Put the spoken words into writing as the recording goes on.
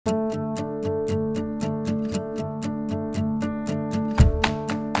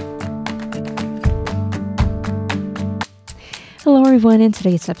everyone. In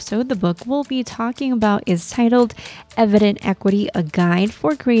today's episode, the book we'll be talking about is titled Evident Equity, a Guide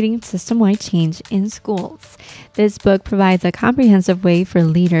for Creating System-Wide Change in Schools. This book provides a comprehensive way for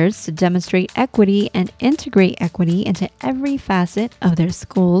leaders to demonstrate equity and integrate equity into every facet of their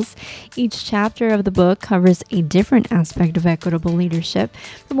schools. Each chapter of the book covers a different aspect of equitable leadership,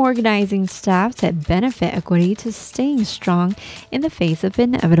 from organizing staff that benefit equity to staying strong in the face of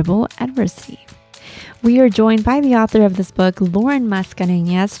inevitable adversity. We are joined by the author of this book, Lauryn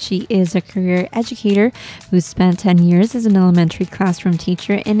Mascareñaz. She is a career educator who spent 10 years as an elementary classroom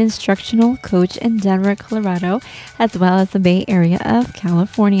teacher and instructional coach in Denver, Colorado, as well as the Bay Area of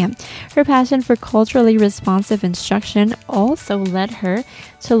California. Her passion for culturally responsive instruction also led her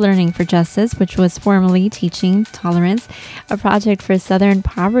to Learning for Justice, which was formerly Teaching Tolerance, a project for Southern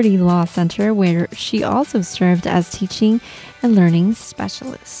Poverty Law Center, where she also served as teaching and learning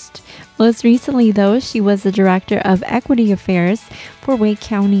specialist. Most recently, though, she was the Director of Equity Affairs for Wake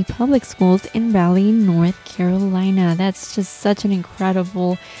County Public Schools in Raleigh, North Carolina. That's just such an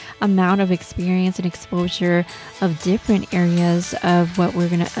incredible amount of experience and exposure of different areas of what we're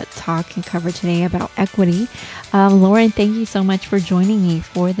going to talk and cover today about equity. Lauryn, thank you so much for joining me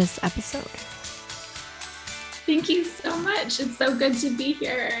for this episode. Thank you so much. It's so good to be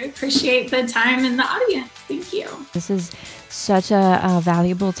here. I appreciate the time and the audience. Thank you. This is such a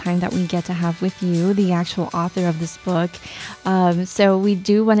valuable time that we get to have with you, the actual author of this book. So we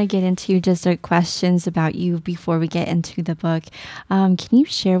do want to get into just questions about you before we get into the book. Can you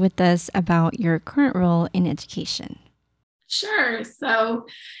share with us about your current role in education? Sure. So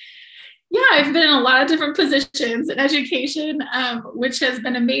I've been in a lot of different positions in education, which has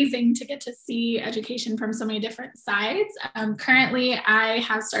been amazing to get to see education from so many different sides. Currently, I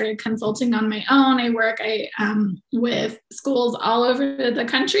have started consulting on my own. I work with schools all over the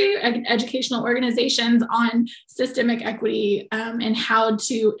country, educational organizations on systemic equity and how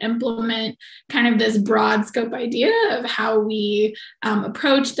to implement kind of this broad scope idea of how we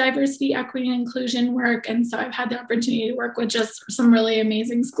approach diversity, equity, and inclusion work. And so I've had the opportunity to work with just some really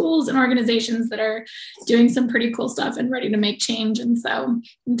amazing schools and organizations that are doing some pretty cool stuff and ready to make change. And so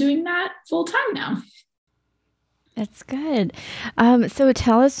I'm doing that full time now. That's good. So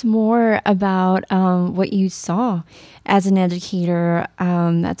tell us more about what you saw as an educator.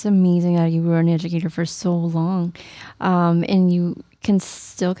 That's amazing that you were an educator for so long, and you can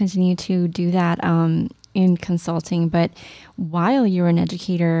still continue to do that in consulting. But while you're an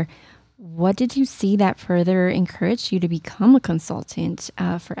educator, what did you see that further encouraged you to become a consultant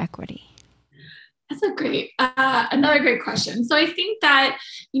for equity? That's another great question. So I think that,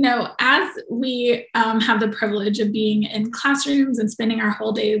 as we have the privilege of being in classrooms and spending our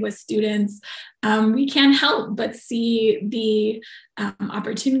whole day with students, we can't help but see the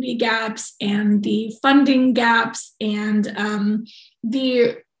opportunity gaps and the funding gaps and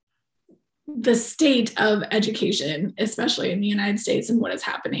the state of education, especially in the United States, and what is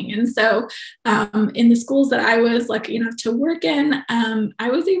happening. And so in the schools that I was lucky enough to work in, I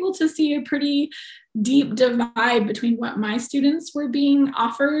was able to see a pretty deep divide between what my students were being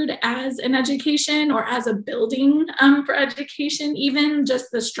offered as an education or as a building for education, even just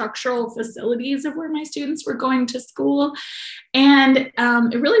the structural facilities of where my students were going to school. And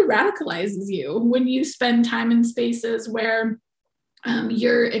it really radicalizes you when you spend time in spaces where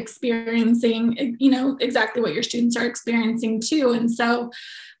you're experiencing, exactly what your students are experiencing too. And so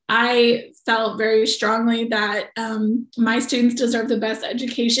I felt very strongly that my students deserve the best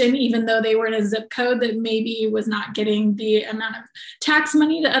education, even though they were in a zip code that maybe was not getting the amount of tax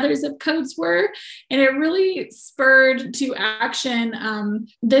money that other zip codes were. And it really spurred to action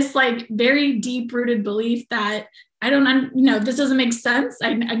this very deep-rooted belief that this doesn't make sense.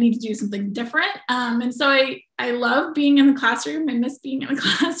 I need to do something different. And so I love being in the classroom. I miss being in the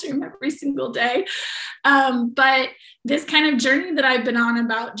classroom every single day. But this kind of journey that I've been on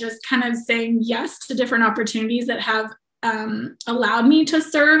about just kind of saying yes to different opportunities that have allowed me to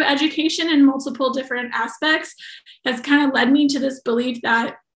serve education in multiple different aspects has kind of led me to this belief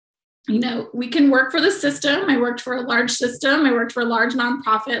that we can work for the system. I worked for a large system. I worked for a large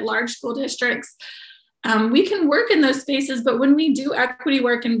nonprofit, large school districts. We can work in those spaces, but when we do equity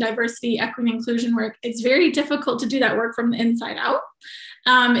work and diversity, equity, and inclusion work, it's very difficult to do that work from the inside out.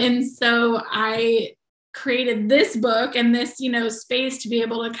 And so I created this book and this, space to be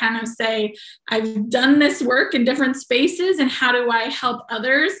able to kind of say, I've done this work in different spaces, and how do I help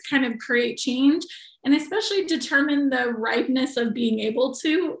others kind of create change, and especially determine the ripeness of being able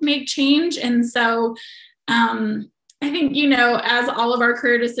to make change. And so I think, as all of our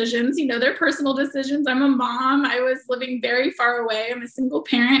career decisions, they're personal decisions. I'm a mom. I was living very far away. I'm a single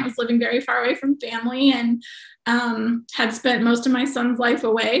parent. I was living very far away from family. And had spent most of my son's life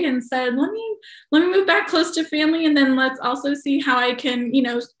away, and said, let me move back close to family, and then let's also see how I can,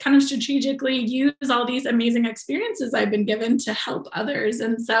 kind of strategically use all these amazing experiences I've been given to help others.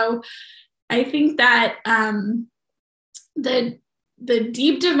 And so I think that the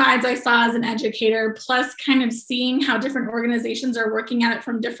deep divides I saw as an educator, plus kind of seeing how different organizations are working at it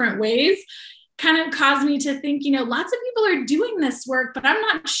from different ways, kind of caused me to think, lots of people are doing this work, but I'm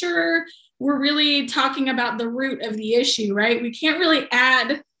not sure we're really talking about the root of the issue, right? We can't really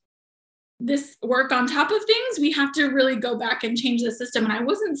add this work on top of things. We have to really go back and change the system. And I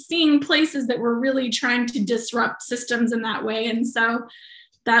wasn't seeing places that were really trying to disrupt systems in that way. And so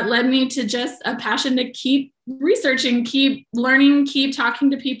that led me to just a passion to keep researching, keep learning, keep talking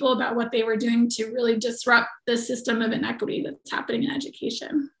to people about what they were doing to really disrupt the system of inequity that's happening in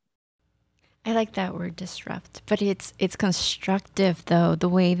education. I like that word disrupt, but it's constructive though, the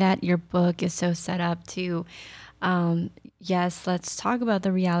way that your book is so set up to, yes, let's talk about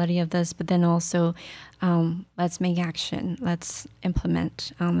the reality of this, but then also let's make action, let's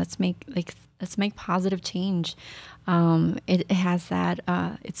implement, let's make positive change. It has that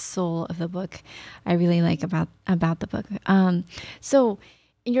it's soul of the book I really like about the book. So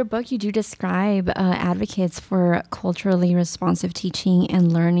in your book, you do describe advocates for culturally responsive teaching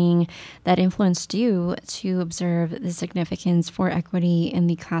and learning that influenced you to observe the significance for equity in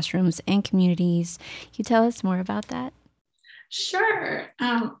the classrooms and communities. Can you tell us more about that? Sure.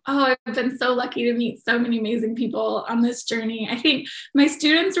 I've been so lucky to meet so many amazing people on this journey. I think my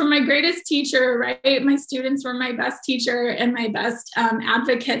students were my greatest teacher, right? My students were my best teacher and my best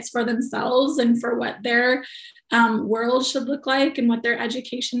advocates for themselves and for what their world should look like and what their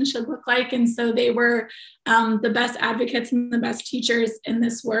education should look like. And so they were the best advocates and the best teachers in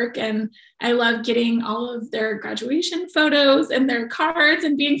this work. And I love getting all of their graduation photos and their cards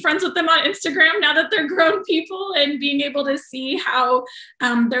and being friends with them on Instagram now that they're grown people, and being able to see how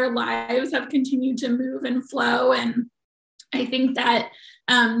their lives have continued to move and flow. And I think that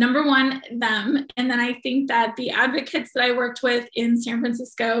number one, them. And then I think that the advocates that I worked with in San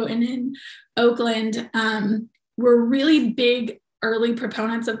Francisco and in Oakland were really big early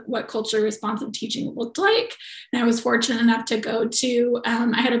proponents of what culturally responsive teaching looked like. And I was fortunate enough to go to,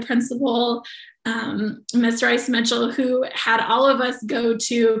 I had a principal, Ms. Rice Mitchell, who had all of us go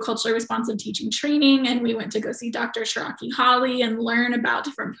to culturally responsive teaching training. And we went to go see Dr. Shiraki Holly and learn about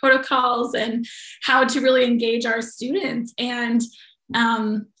different protocols and how to really engage our students. And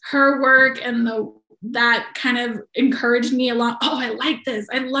her work and that kind of encouraged me along. Oh, I like this.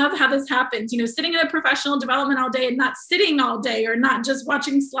 I love how this happens. Sitting in a professional development all day and not sitting all day, or not just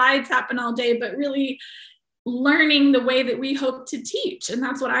watching slides happen all day, but really learning the way that we hope to teach. And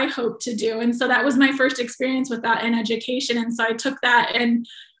that's what I hope to do. And so that was my first experience with that in education. And so I took that and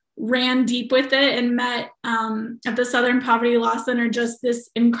ran deep with it, and met at the Southern Poverty Law Center just this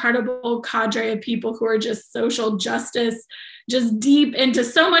incredible cadre of people who are just social justice, just deep into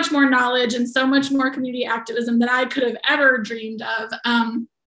so much more knowledge and so much more community activism than I could have ever dreamed of, and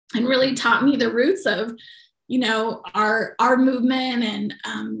really taught me the roots of, our movement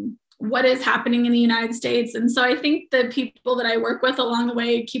and what is happening in the United States. And so I think the people that I work with along the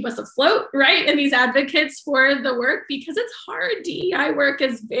way keep us afloat, right? And these advocates for the work, because it's hard. DEI work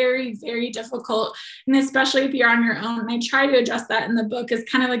is very, very difficult. And especially if you're on your own. And I try to address that in the book, is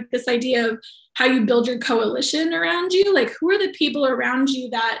kind of like this idea of how you build your coalition around you. Like, who are the people around you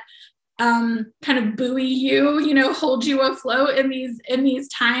that kind of buoy you, hold you afloat in these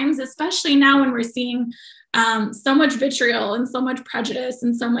times, especially now when we're seeing so much vitriol and so much prejudice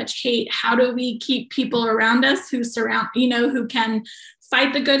and so much hate. How do we keep people around us who who can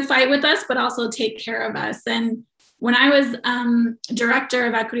fight the good fight with us, but also take care of us? And when I was director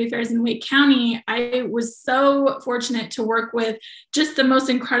of equity affairs in Wake County, I was so fortunate to work with just the most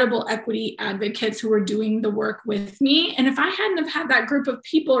incredible equity advocates who were doing the work with me. And if I hadn't have had that group of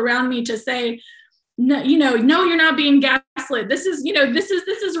people around me to say, no, no, you're not being gaslit. This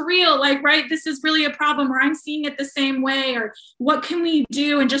is real. Like, right, this is really a problem, or I'm seeing it the same way, or what can we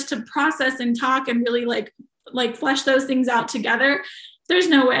do? And just to process and talk and really like flesh those things out together. There's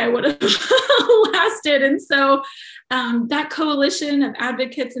no way I would have lasted. And so that coalition of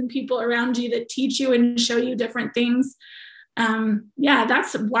advocates and people around you that teach you and show you different things.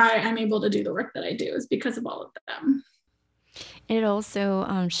 That's why I'm able to do the work that I do, is because of all of them. It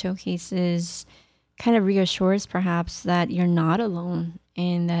also showcases, kind of reassures perhaps, that you're not alone,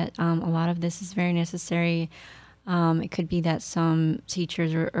 and that a lot of this is very necessary. It could be that some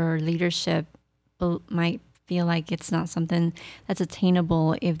teachers or leadership might feel like it's not something that's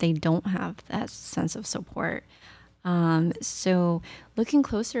attainable if they don't have that sense of support. So looking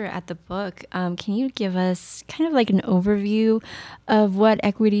closer at the book, can you give us kind of like an overview of what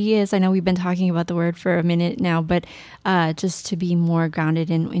equity is? I know we've been talking about the word for a minute now, but just to be more grounded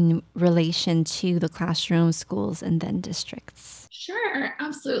in relation to the classroom, schools, and then districts. Sure,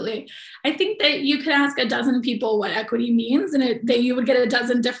 absolutely. I think that you could ask a dozen people what equity means, and that you would get a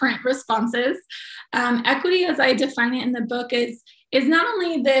dozen different responses. Equity, as I define it in the book, is not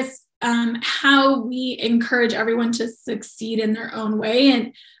only this how we encourage everyone to succeed in their own way.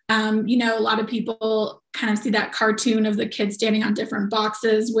 And, a lot of people kind of see that cartoon of the kids standing on different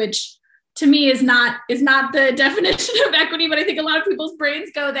boxes, which to me is not the definition of equity, but I think a lot of people's brains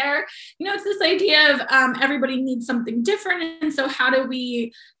go there. It's this idea of everybody needs something different. And so how do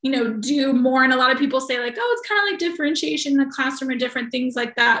we, do more? And a lot of people say like, oh, it's kind of like differentiation in the classroom or different things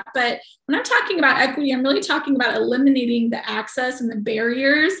like that. But when I'm talking about equity, I'm really talking about eliminating the access and the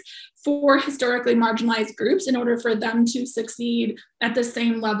barriers for historically marginalized groups in order for them to succeed at the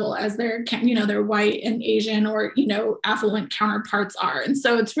same level as their white and Asian or, affluent counterparts are. And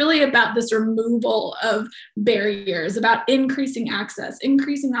so it's really about this removal of barriers, about increasing access,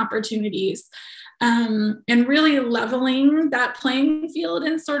 increasing opportunities, and really leveling that playing field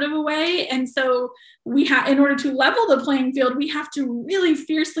in sort of a way. And so in order to level the playing field, we have to really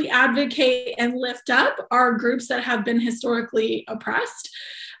fiercely advocate and lift up our groups that have been historically oppressed.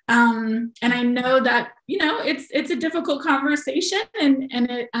 And I know that, it's a difficult conversation and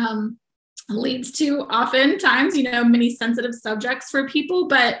it leads to oftentimes, many sensitive subjects for people,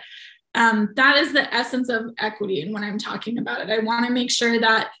 but that is the essence of equity. And when I'm talking about it, I want to make sure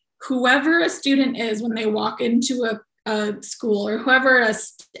that whoever a student is when they walk into a school, or whoever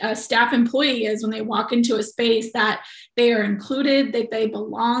a staff employee is when they walk into a space, that they are included, that they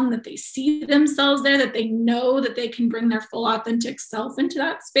belong, that they see themselves there, that they know that they can bring their full authentic self into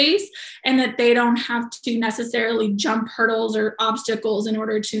that space, and that they don't have to necessarily jump hurdles or obstacles in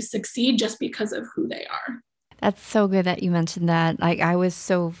order to succeed just because of who they are. That's so good that you mentioned that. Like, I was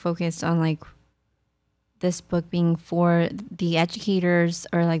so focused on like this book being for the educators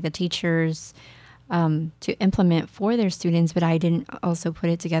or like the teachers to implement for their students, but I didn't also put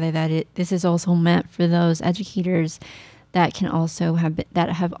it together that this is also meant for those educators that can also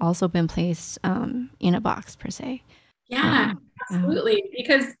have also been placed in a box per se. Yeah, absolutely.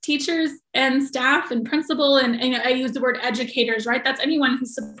 Because teachers and staff and principal, and I use the word educators, right? That's anyone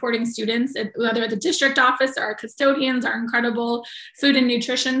who's supporting students, whether at the district office or our custodians, our incredible food and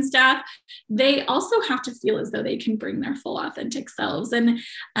nutrition staff. They also have to feel as though they can bring their full authentic selves, and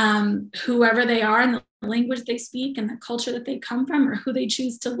whoever they are and the language they speak and the culture that they come from or who they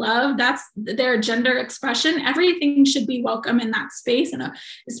choose to love, that's their gender expression. Everything should be welcome in that space, and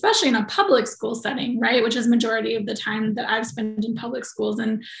especially in a public school setting, right? Which is majority of the time that I've spent in public schools.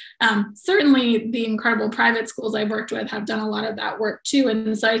 And certainly the incredible private schools I've worked with have done a lot of that work too.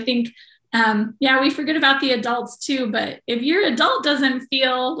 And so I think, we forget about the adults too, but if your adult doesn't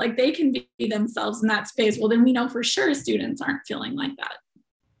feel like they can be themselves in that space, well, then we know for sure students aren't feeling like that.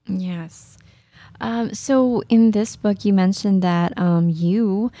 Yes. So in this book, you mentioned that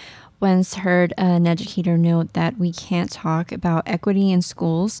you once heard an educator note that we can't talk about equity in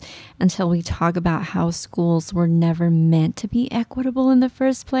schools until we talk about how schools were never meant to be equitable in the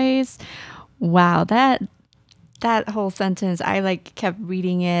first place. Wow, that whole sentence, I like kept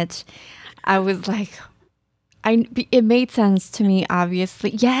reading it. I was like, it made sense to me,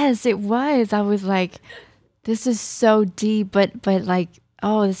 obviously. Yes, it was. I was like, this is so deep, but like,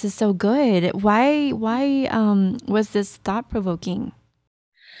 oh, this is so good. Why was this thought-provoking?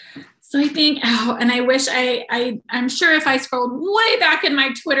 So I think, and I wish I'm sure if I scrolled way back in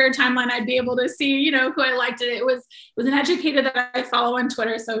my Twitter timeline, I'd be able to see, who I liked it. It was an educator that I follow on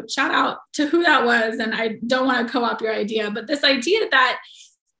Twitter. So shout out to who that was. And I don't want to co-opt your idea, but this idea that,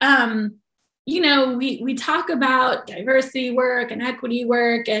 we talk about diversity work and equity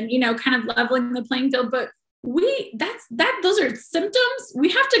work and, kind of leveling the playing field, but those are symptoms. We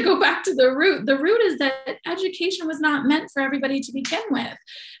have to go back to the root. The root is that education was not meant for everybody to begin with.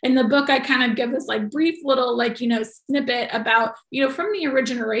 In the book, I kind of give this like brief little snippet about, from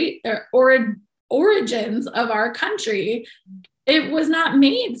the origins of our country. It was not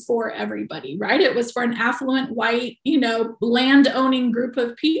made for everybody, right? It was for an affluent white, land owning group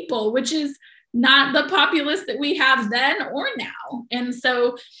of people, which is not the populace that we have then or now. And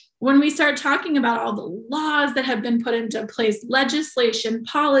so when we start talking about all the laws that have been put into place, legislation,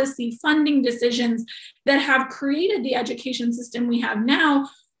 policy, funding decisions that have created the education system we have now,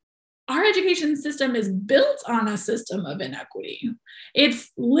 our education system is built on a system of inequity. It's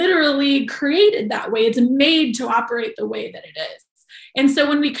literally created that way. It's made to operate the way that it is. And so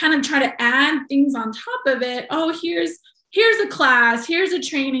when we kind of try to add things on top of it, oh, here's a class, here's a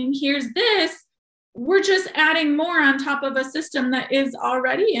training, here's this, we're just adding more on top of a system that is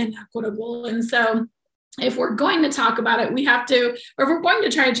already inequitable. And so if we're going to talk about it, we have to, or if we're going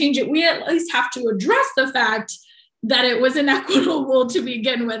to try to change it, we at least have to address the fact that it was inequitable to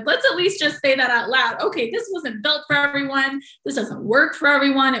begin with. Let's at least just say that out loud. Okay, this wasn't built for everyone. This doesn't work for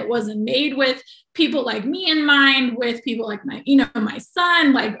everyone. It wasn't made with people like me in mind, with people like my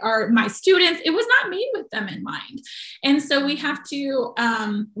son, like my students. It was not made with them in mind. And so we have to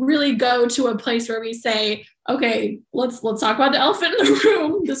really go to a place where we say, okay, let's talk about the elephant in the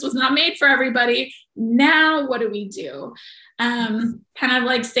room. This was not made for everybody. Now, what do we do? Kind of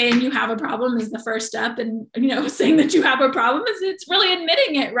like saying you have a problem is the first step. And, saying that you have a problem it's really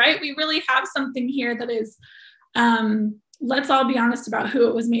admitting it, right? We really have something here that is, let's all be honest about who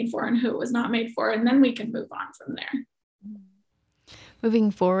it was made for and who it was not made for. And then we can move on from there.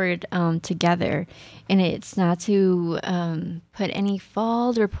 Moving forward together, and it's not to put any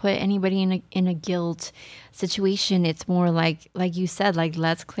fault or put anybody in a guilt situation. It's more like you said, like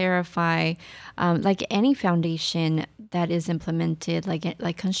let's clarify, like any foundation that is implemented,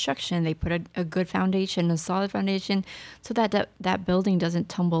 like construction, they put a good foundation, a solid foundation, so that building doesn't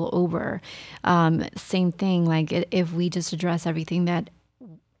tumble over. Same thing, like if we just address everything that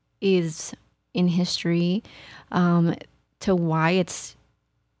is in history, to why it's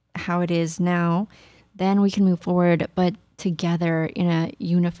how it is now, then we can move forward, but together in a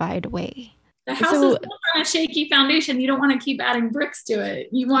unified way. The house is built on a shaky foundation. You don't want to keep adding bricks to it.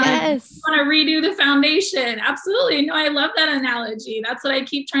 You want to redo the foundation. Absolutely. No, I love that analogy. That's what I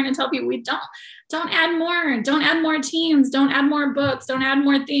keep trying to tell people. We don't add more. Don't add more teams. Don't add more books. Don't add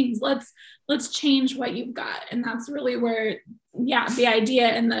more things. Let's change what you've got. And that's really where, the idea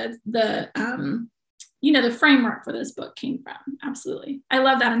and the framework for this book came from. Absolutely. I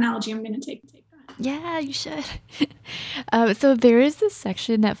love that analogy. I'm going to take that. Yeah, you should. So there is this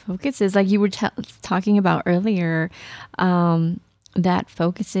section that focuses, like you were talking about earlier, that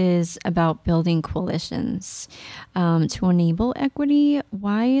focuses about building coalitions to enable equity.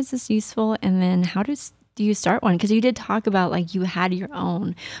 Why is this useful? And then how do you start one? Because you did talk about like you had your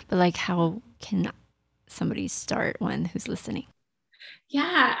own, but like how can somebody start one who's listening?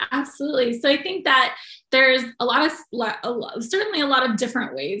 Yeah, absolutely. So I think that there's certainly a lot of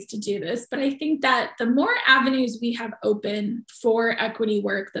different ways to do this, but I think that the more avenues we have open for equity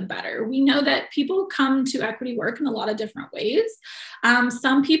work, the better. We know that people come to equity work in a lot of different ways.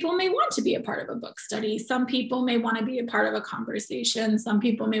 Some people may want to be a part of a book study. Some people may want to be a part of a conversation. Some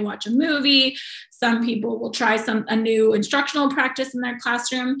people may watch a movie. Some people will try a new instructional practice in their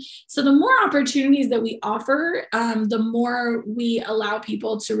classroom. So the more opportunities that we offer, the more we allow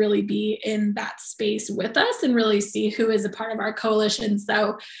people to really be in that space with us and really see who is a part of our coalition.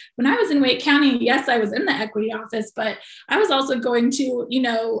 So when I was in Wake County, yes, I was in the equity office, but I was also going to,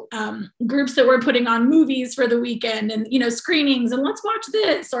 groups that were putting on movies for the weekend and, screenings and let's watch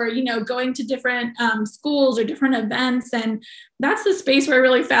this, or, going to different schools or different events. And that's the space where I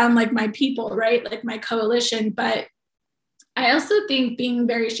really found like my people, right? Like my coalition. But I also think being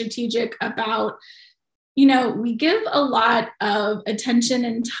very strategic about, we give a lot of attention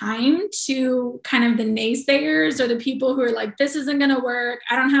and time to kind of the naysayers or the people who are like, this isn't going to work.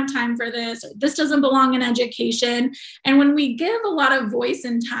 I don't have time for this, or this doesn't belong in education. And when we give a lot of voice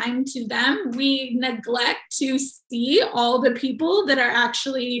and time to them, we neglect to see all the people that are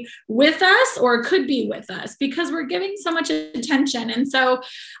actually with us or could be with us because we're giving so much attention. And so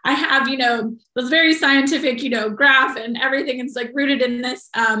I have, this very scientific, graph and everything. It's like rooted in this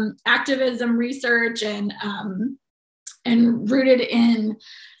activism research and rooted in,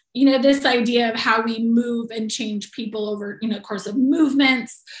 this idea of how we move and change people over, course of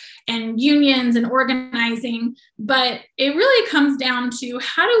movements and unions and organizing. But it really comes down to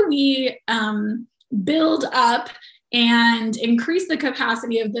how do we build up and increase the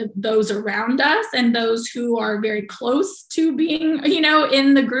capacity of those around us and those who are very close to being,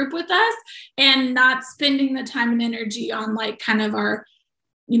 in the group with us, and not spending the time and energy on like kind of our,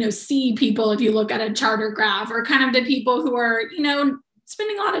 C people, if you look at a charter graph, or kind of the people who are,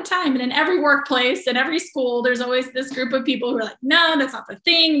 spending a lot of time. And in every workplace, in every school, there's always this group of people who are like, no, that's not the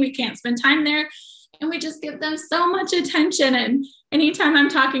thing. We can't spend time there. And we just give them so much attention. And anytime I'm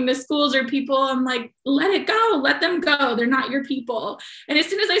talking to schools or people, I'm like, let it go, let them go. They're not your people. And as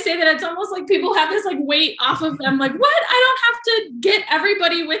soon as I say that, it's almost like people have this like weight off of them. Like, what? I don't have to get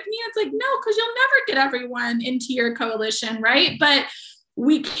everybody with me. It's like, no, because you'll never get everyone into your coalition, right? But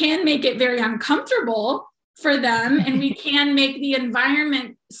we can make it very uncomfortable for them, and we can make the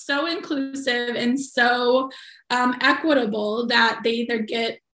environment so inclusive and so equitable that they either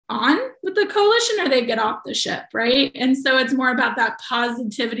get on with the coalition or they get off the ship, right? And so it's more about that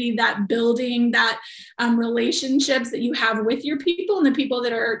positivity, that building, that relationships that you have with your people and the people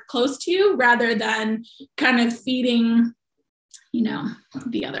that are close to you, rather than kind of feeding,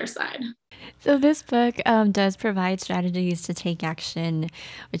 the other side. So this book does provide strategies to take action,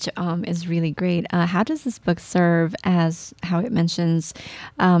 which is really great. How does this book serve as, how it mentions,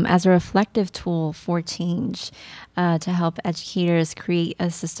 as a reflective tool for change to help educators create a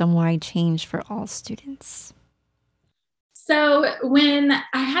system-wide change for all students? So when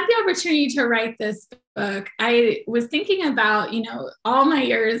I had the opportunity to write this book, I was thinking about, all my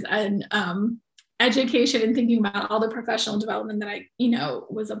years in education and thinking about all the professional development that I,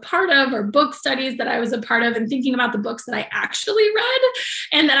 was a part of, or book studies that I was a part of, and thinking about the books that I actually read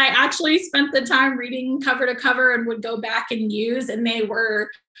and that I actually spent the time reading cover to cover and would go back and use. And they were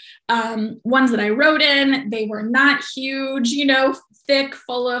ones that I wrote in. They were not huge, thick,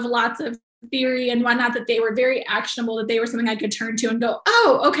 full of lots of theory and whatnot, that they were very actionable, that they were something I could turn to and go,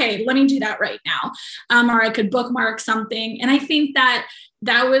 oh, okay, let me do that right now. Or I could bookmark something. And I think that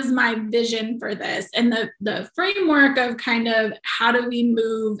was my vision for this. And the framework of kind of how do we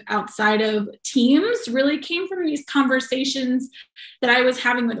move outside of teams really came from these conversations that I was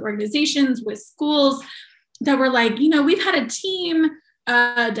having with organizations, with schools, that were like, we've had a team,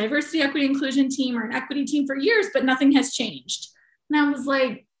 a diversity, equity, inclusion team, or an equity team for years, but nothing has changed. And I was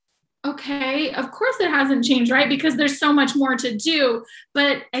like, okay, of course it hasn't changed, right? Because there's so much more to do.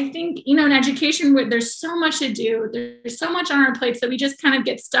 But I think, in education, there's so much to do. There's so much on our plates that we just kind of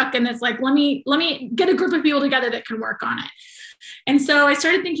get stuck in this, like, let me get a group of people together that can work on it. And so I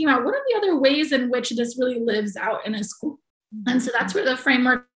started thinking about what are the other ways in which this really lives out in a school. And so that's where the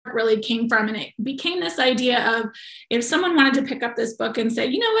framework really came from. And it became this idea of, if someone wanted to pick up this book and say,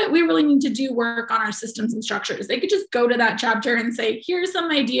 you know what, we really need to do work on our systems and structures, they could just go to that chapter and say, here's some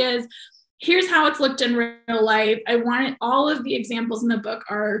ideas. Here's how it's looked in real life. I wanted all of the examples in the book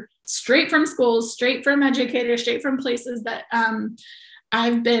are straight from schools, straight from educators, straight from places that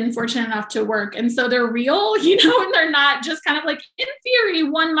I've been fortunate enough to work. And so they're real, and they're not just kind of like, in theory,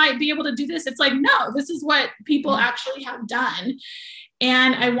 one might be able to do this. It's like, no, this is what people actually have done.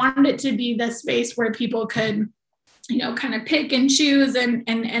 And I wanted it to be the space where people could, kind of pick and choose. And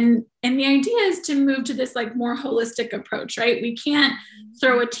the idea is to move to this like more holistic approach, right? We can't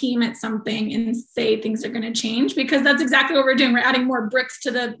throw a team at something and say things are going to change, because that's exactly what we're doing. We're adding more bricks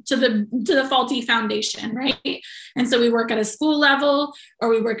to the faulty foundation, right? And so we work at a school level, or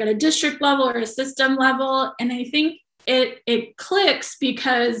we work at a district level, or a system level. And I think it clicks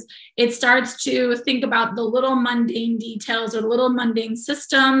because it starts to think about the little mundane details or little mundane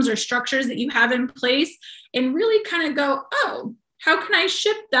systems or structures that you have in place, and really kind of go, oh, how can I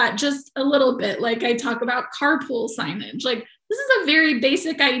shift that just a little bit? Like I talk about carpool signage. Like, this is a very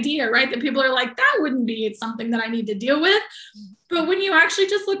basic idea, right? That people are like, that wouldn't be something that I need to deal with. But when you actually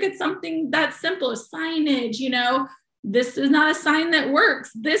just look at something that simple as signage, this is not a sign that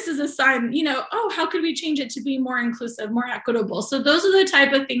works. This is a sign, oh, how could we change it to be more inclusive, more equitable? So those are the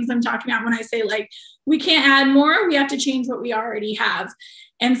type of things I'm talking about when I say, like, we can't add more, we have to change what we already have.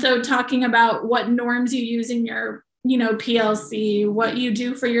 And so talking about what norms you use in your, PLC, what you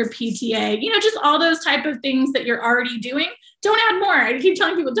do for your PTA, just all those type of things that you're already doing. Don't add more. I keep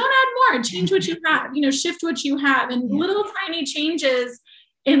telling people, don't add more, change what you have, shift what you have. And little tiny changes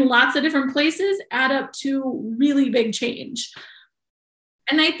in lots of different places add up to really big change.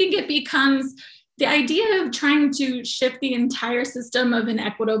 And I think it becomes the idea of trying to shift the entire system of an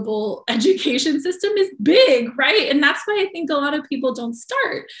equitable education system is big, right? And that's why I think a lot of people don't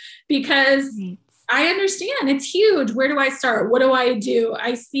start, because I understand it's huge. Where do I start? What do I do?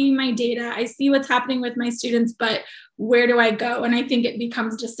 I see my data. I see what's happening with my students, but where do I go? And I think it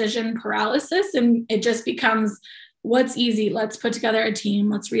becomes decision paralysis, and it just becomes, what's easy? Let's put together a team.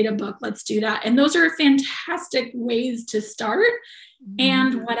 Let's read a book. Let's do that. And those are fantastic ways to start.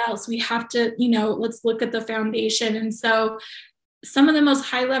 And what else? We have to, let's look at the foundation. And so some of the most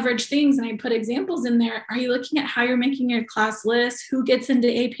high leverage things, and I put examples in there, are you looking at how you're making your class list? Who gets into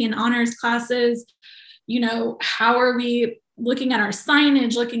AP and honors classes? How are we looking at our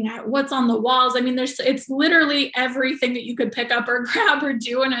signage, looking at what's on the walls? I mean, it's literally everything that you could pick up or grab or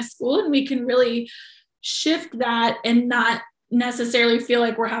do in a school. And we can really shift that and not necessarily feel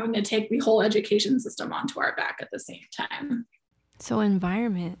like we're having to take the whole education system onto our back at the same time. So the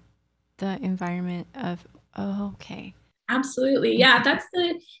environment of, oh, okay. Absolutely. Yeah, that's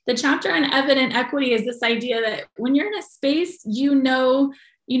the chapter on evident equity, is this idea that when you're in a space,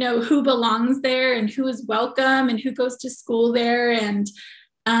 who belongs there and who is welcome and who goes to school there. And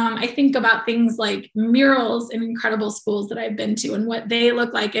I think about things like murals in incredible schools that I've been to and what they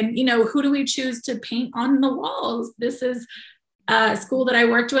look like. And, who do we choose to paint on the walls? This is a school that I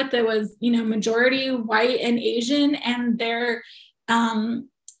worked with that was, majority white and Asian, and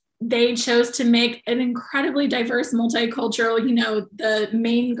they chose to make an incredibly diverse, multicultural, the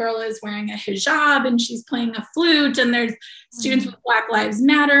main girl is wearing a hijab and she's playing a flute, and there's students with Black Lives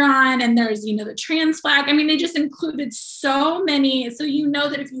Matter on, and there's, the trans flag. I mean, they just included so many. So,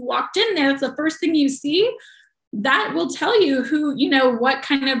 that if you walked in there, that's the first thing you see. That will tell you who, what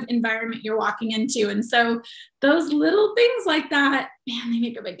kind of environment you're walking into. And so those little things like that, man, they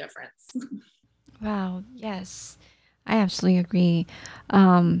make a big difference. Wow. Yes, I absolutely agree.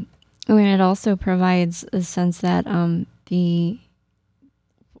 It also provides a sense that the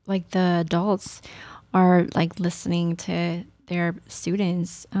adults are like listening to their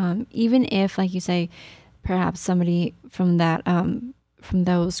students, even if, like you say, perhaps somebody from that from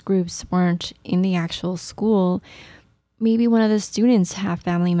those groups weren't in the actual school. Maybe one of the students have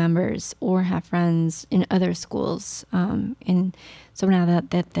family members or have friends in other schools, and so now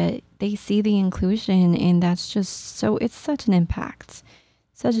that they see the inclusion, and that's just it's such an impact.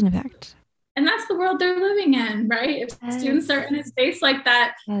 And that's the world they're living in, right? If students are in a space like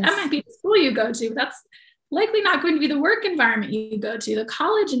that, that might be the school you go to. That's likely not going to be the work environment you go to, the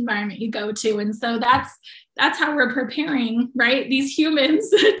college environment you go to. And so that's how we're preparing, right, these humans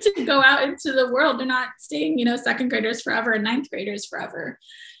to go out into the world. They're not staying, second graders forever and ninth graders forever.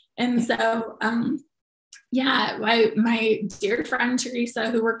 And so, my dear friend Teresa,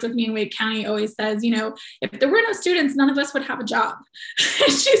 who worked with me in Wake County, always says, if there were no students, none of us would have a job.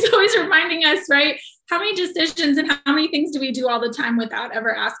 She's always reminding us, right? How many decisions and how many things do we do all the time without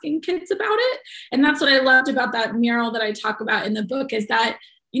ever asking kids about it? And that's what I loved about that mural that I talk about in the book, is that,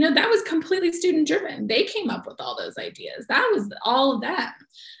 that was completely student driven. They came up with all those ideas. That was all of them.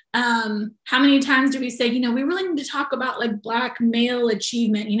 How many times do we say, we really need to talk about like Black male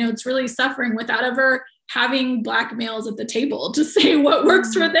achievement? It's really suffering, without ever having Black males at the table to say what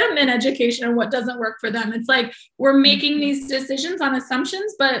works for them in education and what doesn't work for them. It's like we're making these decisions on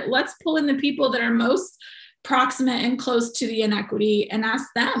assumptions, but let's pull in the people that are most proximate and close to the inequity and ask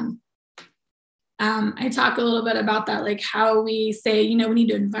them. I talk a little bit about that, like how we say, we need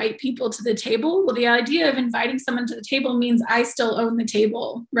to invite people to the table. Well, the idea of inviting someone to the table means I still own the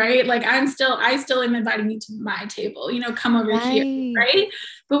table, right? Like I still am inviting you to my table, come over here, right?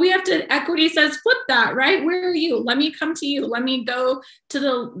 But we have to, equity says, flip that, right? Where are you? Let me come to you. Let me go to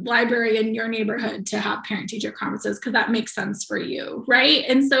the library in your neighborhood to have parent-teacher conferences, because that makes sense for you, right?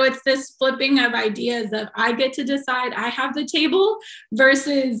 And so it's this flipping of ideas of I get to decide, I have the table,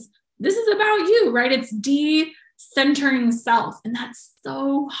 versus this is about you, right? It's de-centering self. And that's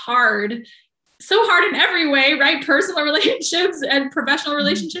so hard in every way, right? Personal relationships and professional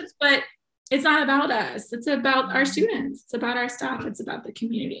relationships, but it's not about us. It's about our students. It's about our staff. It's about the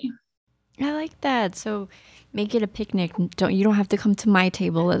community. I like that. So make it a picnic. You don't have to come to my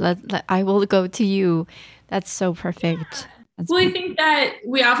table. I will go to you. That's so perfect. Yeah. Well, I think that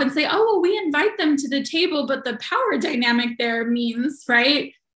we often say, oh, well, we invite them to the table, but the power dynamic there means,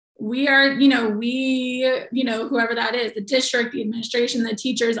 right? We are, whoever that is, the district, the administration, the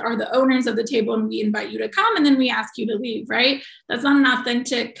teachers are the owners of the table, and we invite you to come, and then we ask you to leave, right? That's not an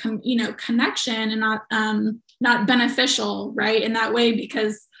authentic, connection, and not beneficial, right? In that way,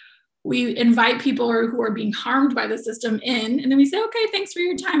 because we invite people who are being harmed by the system in, and then we say, okay, thanks for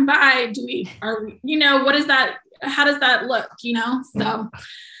your time, bye. What is that? How does that look? So.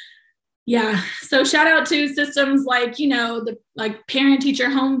 Yeah. So shout out to systems like, the parent teacher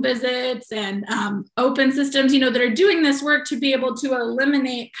home visits and open systems, that are doing this work to be able to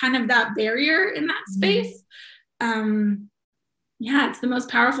eliminate kind of that barrier in that space. It's the most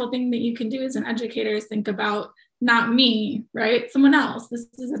powerful thing that you can do as an educator, is think about not me, right? Someone else.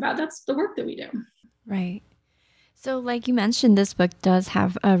 That's the work that we do. Right. So like you mentioned, this book does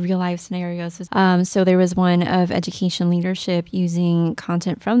have real life scenarios. So there was one of education leadership using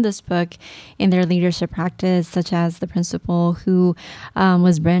content from this book in their leadership practice, such as the principal who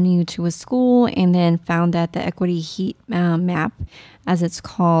was brand new to a school and then found that the equity heat map, as it's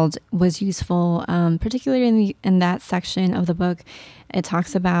called, was useful, particularly in that section of the book. It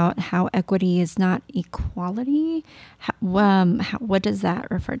talks about how equity is not equality. What does that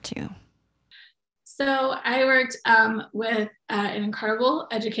refer to? So I worked with an incredible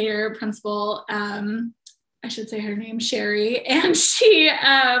educator, principal, I should say her name, Sherry, and she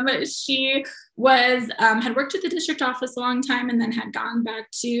was had worked at the district office a long time, and then had gone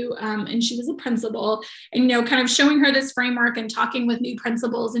back to and she was a principal, and kind of showing her this framework and talking with new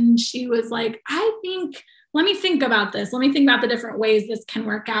principals, and she was like, I think let me think about this. Let me think about the different ways this can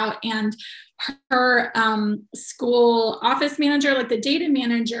work out. And her school office manager, like the data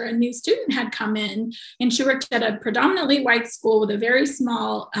manager, a new student had come in, and she worked at a predominantly white school with a very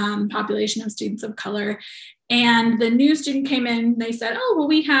small population of students of color. And the new student came in, they said, oh, well,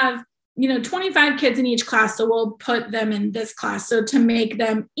 we have 25 kids in each class, so we'll put them in this class. So to make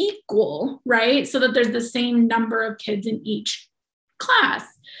them equal, right? So that there's the same number of kids in each class.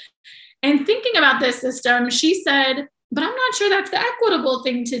 And thinking about this system, she said, but I'm not sure that's the equitable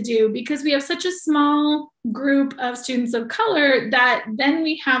thing to do, because we have such a small group of students of color that then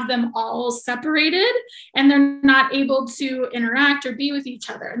we have them all separated and they're not able to interact or be with each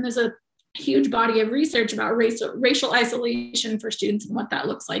other. And there's a huge body of research about racial isolation for students and what that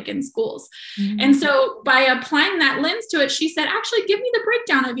looks like in schools. Mm-hmm. And so by applying that lens to it, she said, actually, give me the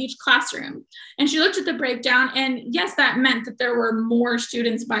breakdown of each classroom. And she looked at the breakdown, and yes, that meant that there were more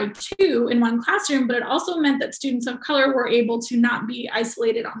students by 2 in one classroom, but it also meant that students of color were able to not be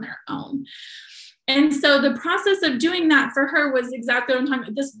isolated on their own. And so the process of doing that for her was exactly what I'm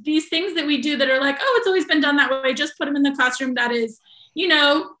talking about. These things that we do that are like, oh, it's always been done that way. Just put them in the classroom that is,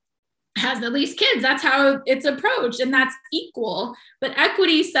 has the least kids. That's how it's approached, and that's equal. But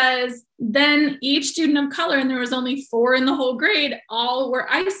equity says then each student of color, and there was only 4 in the whole grade, all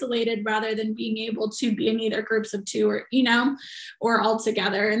were isolated rather than being able to be in either groups of 2 or all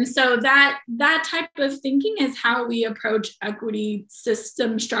together. And so that type of thinking is how we approach equity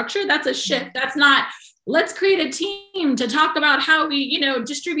system structure. That's a shift. That's not, let's create a team to talk about how we,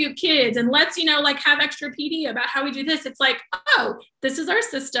 distribute kids, and let's, have extra PD about how we do this. It's like, oh, this is our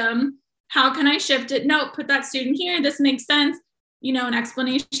system. How can I shift it? No, put that student here. This makes sense. An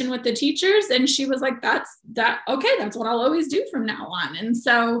explanation with the teachers. And she was like, okay, that's what I'll always do from now on. And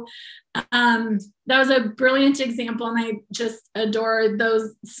so that was a brilliant example. And I just adore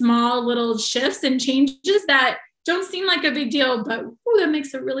those small little shifts and changes that don't seem like a big deal, but that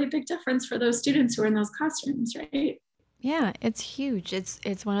makes a really big difference for those students who are in those classrooms, right? Yeah, it's huge.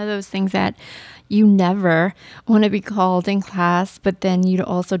 It's one of those things that you never want to be called in class, but then you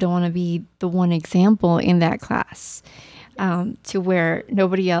also don't want to be the one example in that class, to where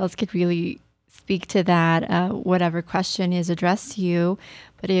nobody else could really speak to that, whatever question is addressed to you.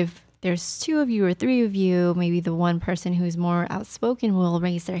 But if there's 2 of you or 3 of you, maybe the one person who's more outspoken will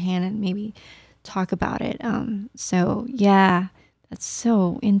raise their hand and maybe talk about it. So yeah, that's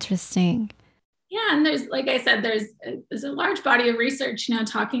so interesting. Yeah, and there's, like I said, there's a large body of research,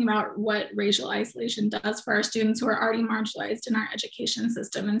 talking about what racial isolation does for our students who are already marginalized in our education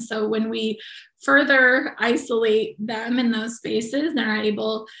system. And so when we further isolate them in those spaces, they're not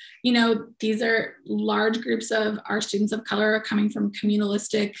able, these are large groups of our students of color coming from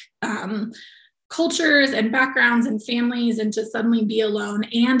communalistic cultures and backgrounds and families, and to suddenly be alone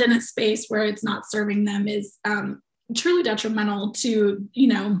and in a space where it's not serving them is truly detrimental to,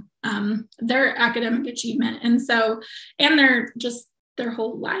 their academic achievement. And their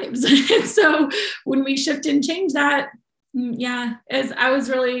whole lives. And so when we shift and change that,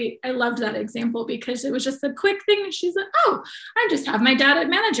 I loved that example, because it was just a quick thing. And she's like, oh, I just have my data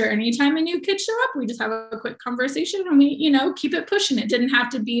manager. Anytime a new kid show up, we just have a quick conversation and we, keep it pushing. It didn't have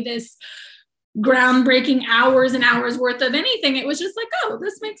to be this groundbreaking hours and hours worth of anything. It was just like, oh,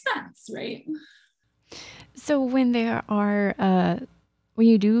 this makes sense, right? So when there are, when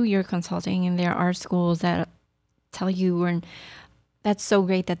you do your consulting and there are schools that tell you, and that's so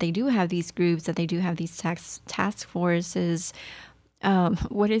great that they do have these groups, that they do have these task forces,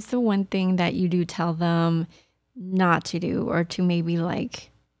 what is the one thing that you do tell them not to do, or to maybe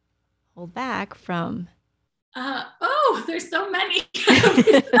hold back from? There's so many.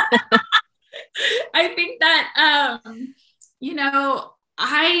 I think that,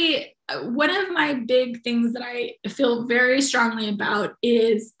 one of my big things that I feel very strongly about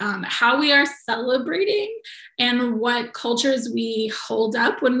is how we are celebrating and what cultures we hold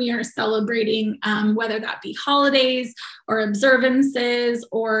up when we are celebrating, whether that be holidays or observances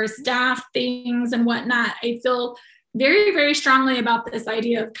or staff things and whatnot. I feel very, very strongly about this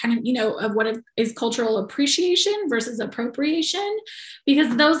idea of kind of, of what is cultural appreciation versus appropriation,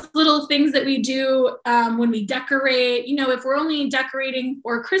 because those little things that we do when we decorate, if we're only decorating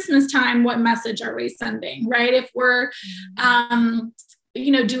for Christmas time, what message are we sending, right? If we're,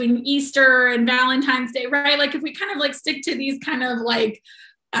 doing Easter and Valentine's Day, right? If we kind of stick to these kind of white,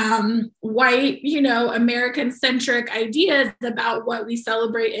 American centric ideas about what we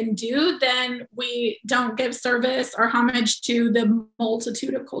celebrate and do, then we don't give service or homage to the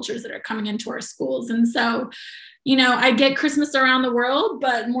multitude of cultures that are coming into our schools. And so, I get Christmas around the world,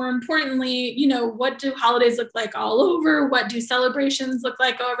 but more importantly, what do holidays look like all over? What do celebrations look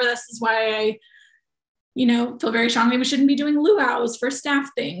like over? This is why feel very strongly we shouldn't be doing luau's for staff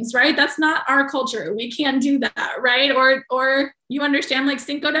things, right? That's not our culture. We can't do that, right? Or you understand, like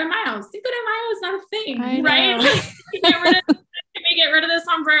Cinco de Mayo. Cinco de Mayo is not a thing, right? Like, we get rid of the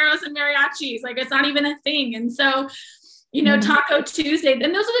sombreros and mariachis. Like, it's not even a thing. And so, Taco Tuesday,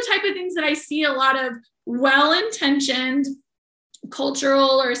 and those are the type of things that I see a lot of well-intentioned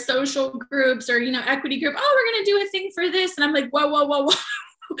cultural or social groups or, equity group. Oh, we're going to do a thing for this. And I'm like, whoa, whoa, whoa, whoa.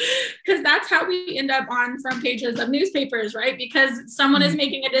 Because that's how we end up on front pages of newspapers, right? Because someone is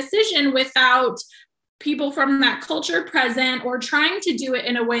making a decision without people from that culture present or trying to do it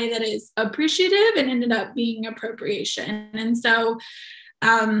in a way that is appreciative and ended up being appropriation. And so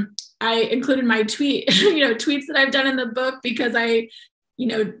I included my tweets that I've done in the book because I,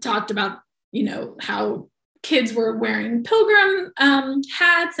 talked about, how kids were wearing pilgrim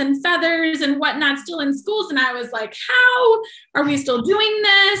hats and feathers and whatnot still in schools. And I was like, how are we still doing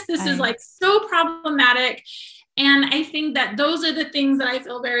this? This is like so problematic. And I think that those are the things that I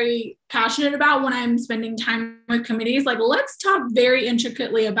feel very passionate about when I'm spending time with committees. Like, let's talk very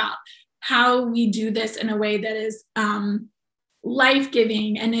intricately about how we do this in a way that is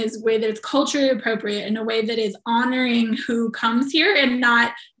life-giving and is a way that it's culturally appropriate, in a way that is honoring who comes here and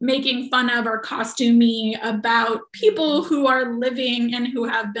not making fun of or costumey about people who are living and who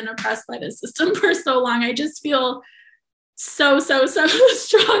have been oppressed by the system for so long. I just feel so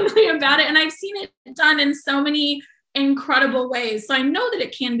strongly about it. And I've seen it done in so many incredible ways. So I know that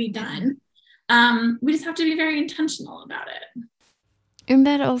it can be done. We just have to be very intentional about it. And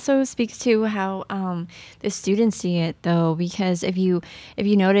that also speaks to how the students see it, though, because if you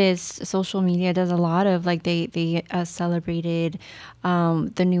notice, social media does a lot of, like, they celebrated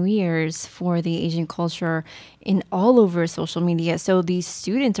the New Year's for the Asian culture in all over social media. So these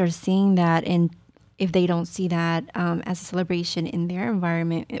students are seeing that, and if they don't see that as a celebration in their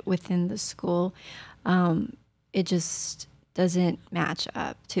environment within the school, it just doesn't match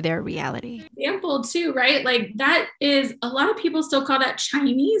up to their reality. Example too, right? Like, that is, a lot of people still call that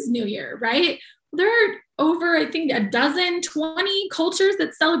Chinese New Year, right? There are over, I think, 20 cultures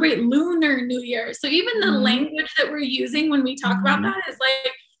that celebrate Lunar New Year. So even the language that we're using when we talk about that is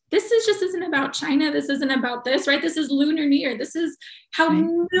like, this isn't about China. This isn't about this, right? This is Lunar New Year. This is how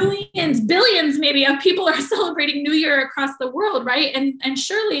millions, billions maybe of people are celebrating New Year across the world, right? And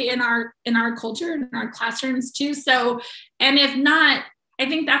surely in our culture, in our classrooms too. So, and if not, I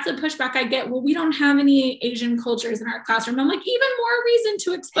think that's a pushback I get. Well, we don't have any Asian cultures in our classroom. I'm like, even more reason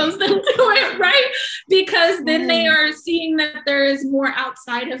to expose them to it, right? Because then they are seeing that there is more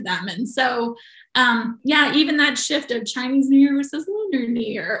outside of them. And so, even that shift of Chinese New Year versus Lunar New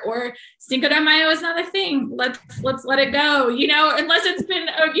Year, or Cinco de Mayo is not a thing. Let's let it go, unless it's been,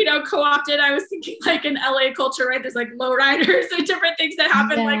 co-opted. I was thinking like in LA culture, right? There's like lowriders and different things that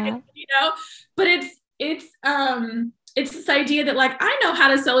happen, but it's this idea that, like, I know how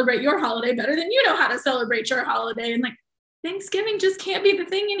to celebrate your holiday better than you know how to celebrate your holiday. And like, Thanksgiving just can't be the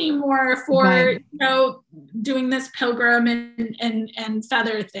thing anymore for, doing this pilgrim and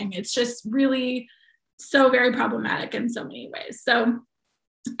feather thing. It's just really so very problematic in so many ways. So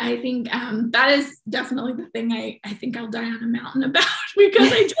I think that is definitely the thing I think I'll die on a mountain about,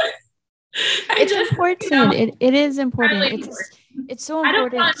 because it's important. It is important. It's so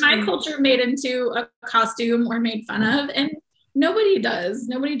important. I don't want my culture made into a costume or made fun of, and nobody does.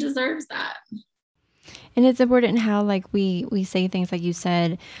 Nobody deserves that. And it's important how, like, we say things like you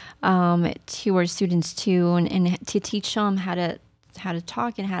said to our students too, and to teach them how to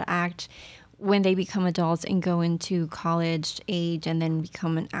talk and how to act when they become adults and go into college age and then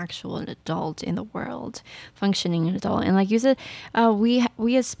become an actual adult in the world, functioning adult. And like you said,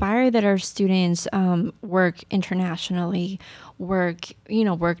 we aspire that our students work internationally, work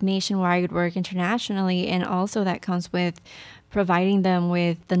nationwide, work internationally, and also that comes with providing them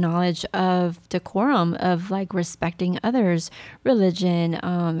with the knowledge of decorum, of like respecting others, religion,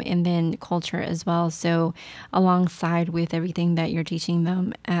 and then culture as well. So alongside with everything that you're teaching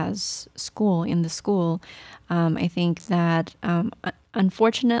them as in the school, I think that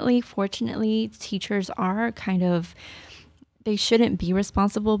fortunately, teachers are kind of, they shouldn't be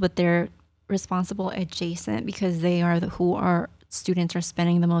responsible, but they're responsible adjacent, because they are who our students are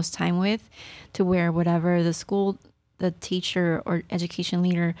spending the most time with, to where whatever the teacher or education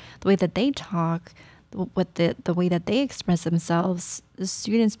leader, the way that they talk, the way that they express themselves, the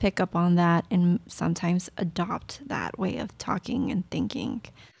students pick up on that and sometimes adopt that way of talking and thinking.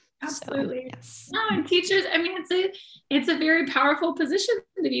 Absolutely. So, yes. No, and teachers, I mean, it's a very powerful position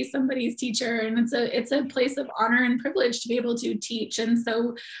to be somebody's teacher, and it's a place of honor and privilege to be able to teach. And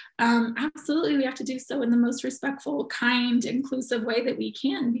so absolutely we have to do so in the most respectful, kind, inclusive way that we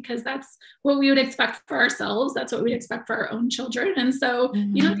can, because that's what we would expect for ourselves. That's what we'd expect for our own children. And so,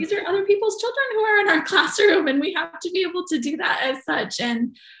 you know, these are other people's children who are in our classroom, and we have to be able to do that as such.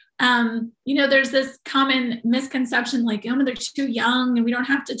 And you know, there's this common misconception like, oh, they're too young and we don't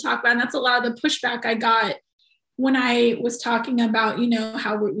have to talk about it. And that's a lot of the pushback I got when I was talking about, you know,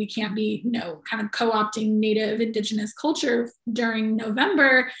 how we can't be, you know, kind of co-opting Native Indigenous culture during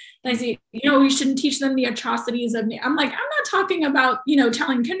November. And I say, you know, we shouldn't teach them the atrocities of, I'm like, I'm not talking about, you know,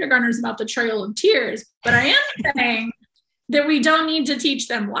 telling kindergartners about the Trail of Tears, but I am saying that we don't need to teach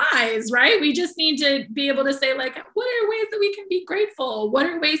them lies, right? We just need to be able to say, like, what are ways that we can be grateful? What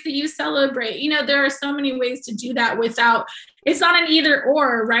are ways that you celebrate? You know, there are so many ways to do that without, it's not an either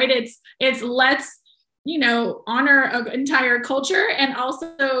or, right? It's let's, you know, honor an entire culture and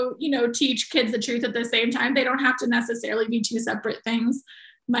also, you know, teach kids the truth at the same time. They don't have to necessarily be two separate things.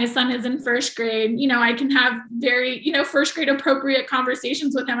 My son is in first grade. You know, I can have very, you know, first grade appropriate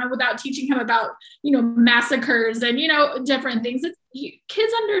conversations with him without teaching him about, you know, massacres and, you know, different things.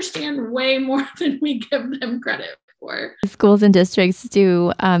 Kids understand way more than we give them credit for. Schools and districts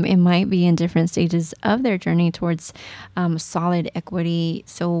do, it might be in different stages of their journey towards solid equity.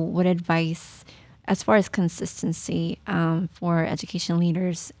 So what advice, as far as consistency for education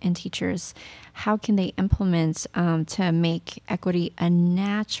leaders and teachers, how can they implement to make equity a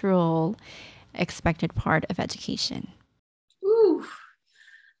natural, expected part of education? Ooh.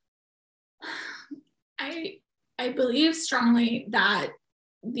 I believe strongly that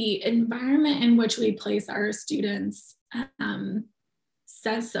the environment in which we place our students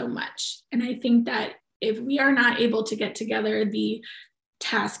says so much. And I think that if we are not able to get together the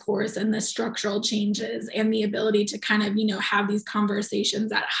task force and the structural changes and the ability to kind of, you know, have these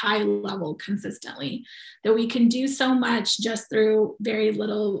conversations at high level consistently, that we can do so much just through very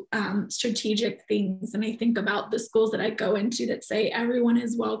little strategic things. And I think about the schools that I go into that say everyone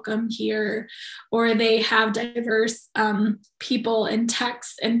is welcome here, or they have diverse people and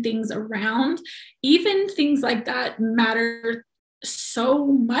texts and things around. Even things like that matter so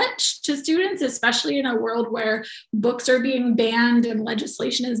much to students, especially in a world where books are being banned and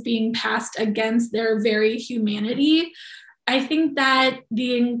legislation is being passed against their very humanity. I think that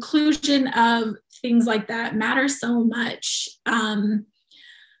the inclusion of things like that matters so much.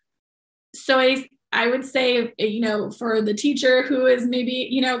 So I would say, you know, for the teacher who is maybe,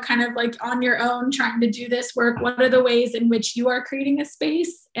 you know, kind of like on your own trying to do this work, what are the ways in which you are creating a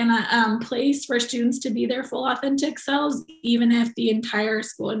space and a place for students to be their full authentic selves, even if the entire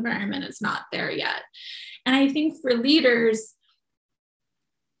school environment is not there yet? And I think for leaders,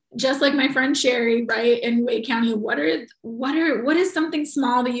 just like my friend Sherry, right, in Wake County, what is something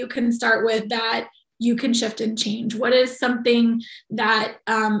small that you can start with that you can shift and change? What is something that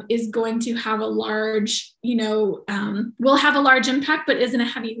is going to have a large, you know, will have a large impact, but isn't a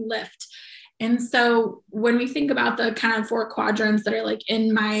heavy lift? And so when we think about the kind of 4 quadrants that are like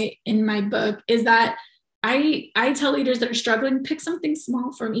in my book, is that I tell leaders that are struggling, pick something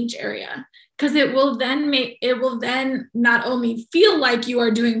small from each area, because it will then not only feel like you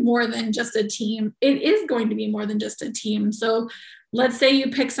are doing more than just a team, it is going to be more than just a team. So let's say you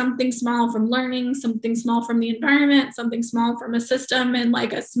pick something small from learning, something small from the environment, something small from a system, and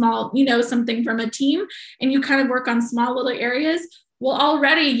like a small, you know, something from a team, and you kind of work on small little areas. Well,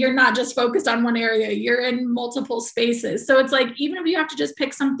 already you're not just focused on one area, you're in multiple spaces. So it's like, even if you have to just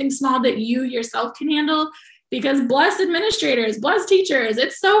pick something small that you yourself can handle, because bless administrators, bless teachers,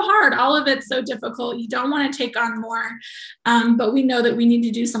 it's so hard. All of it's so difficult. You don't want to take on more, but we know that we need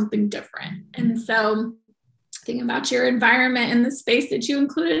to do something different. And so thinking about your environment and the space that you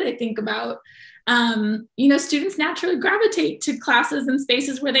included, I think about, you know, students naturally gravitate to classes and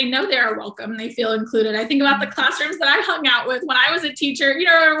spaces where they know they are welcome, they feel included. I think about the classrooms that I hung out with when I was a teacher, you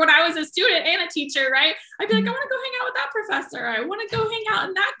know, or when I was a student and a teacher, right? I'd be like, I want to go hang out with that professor. I want to go hang out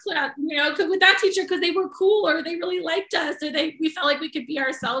in that class, you know, with that teacher because they were cool, or they really liked us, or we felt like we could be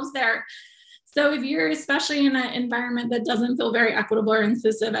ourselves there. So if you're especially in an environment that doesn't feel very equitable or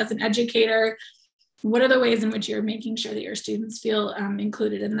inclusive as an educator, what are the ways in which you're making sure that your students feel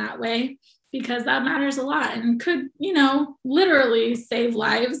included in that way? Because that matters a lot and could, you know, literally save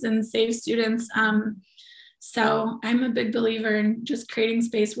lives and save students. So I'm a big believer in just creating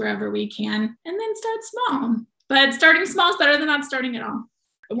space wherever we can, and then start small. But starting small is better than not starting at all.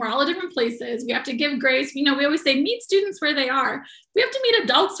 we're all at different places. We have to give grace. We always say, meet students where they are. We have to meet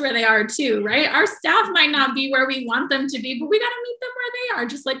adults where they are too, right? Our staff might not be where we want them to be, but we got to meet them where they are,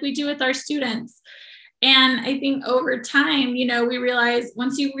 just like we do with our students. And I think over time, we realize,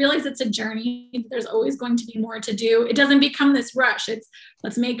 once you realize it's a journey, there's always going to be more to do. It doesn't become this rush. It's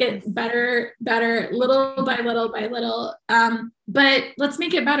let's make it better, little by little. But let's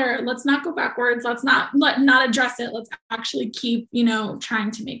make it better. Let's not go backwards. Let's not address it. Let's actually keep,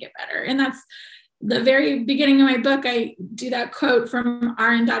 trying to make it better. And that's the very beginning of my book. I do that quote from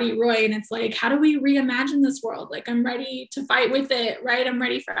Arundhati Roy, and it's like, how do we reimagine this world? Like, I'm ready to fight with it, right? I'm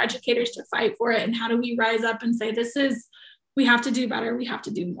ready for educators to fight for it. And how do we rise up and say, we have to do better. We have to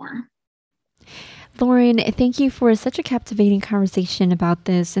do more. Lauryn, thank you for such a captivating conversation about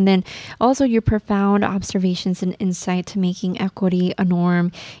this. And then also your profound observations and insight to making equity a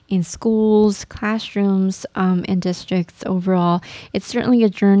norm in schools, classrooms, and districts overall. It's certainly a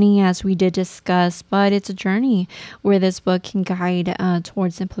journey, as we did discuss, but it's a journey where this book can guide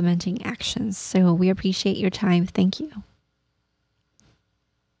towards implementing actions. So we appreciate your time. Thank you.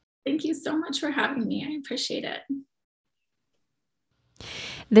 Thank you so much for having me. I appreciate it.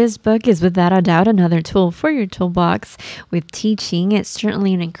 This book is without a doubt another tool for your toolbox with teaching. It's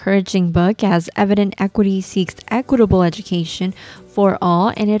certainly an encouraging book, as Evident Equity seeks equitable education for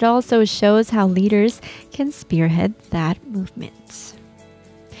all, and it also shows how leaders can spearhead that movement.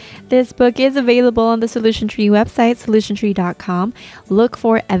 This book is available on the Solution Tree website, solutiontree.com. Look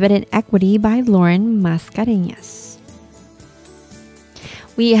for Evident Equity by Lauryn Mascareñaz.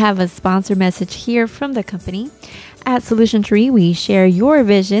 We have a sponsor message here from the company. At Solution Tree, we share your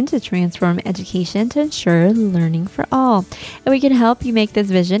vision to transform education to ensure learning for all, and we can help you make this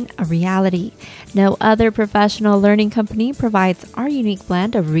vision a reality. No other professional learning company provides our unique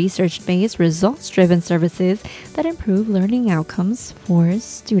blend of research-based, results-driven services that improve learning outcomes for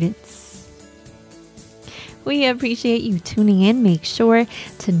students. We appreciate you tuning in. Make sure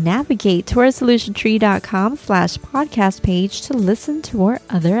to navigate to our solutiontree.com/podcast page to listen to our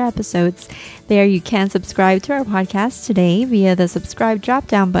other episodes. There you can subscribe to our podcast today via the subscribe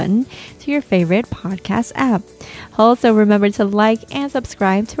drop-down button to your favorite podcast app. Also, remember to like and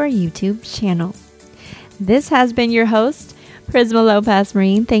subscribe to our YouTube channel. This has been your host, Prisma Lopez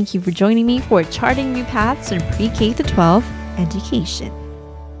Marine. Thank you for joining me for Charting New Paths in Pre-K to 12 Education.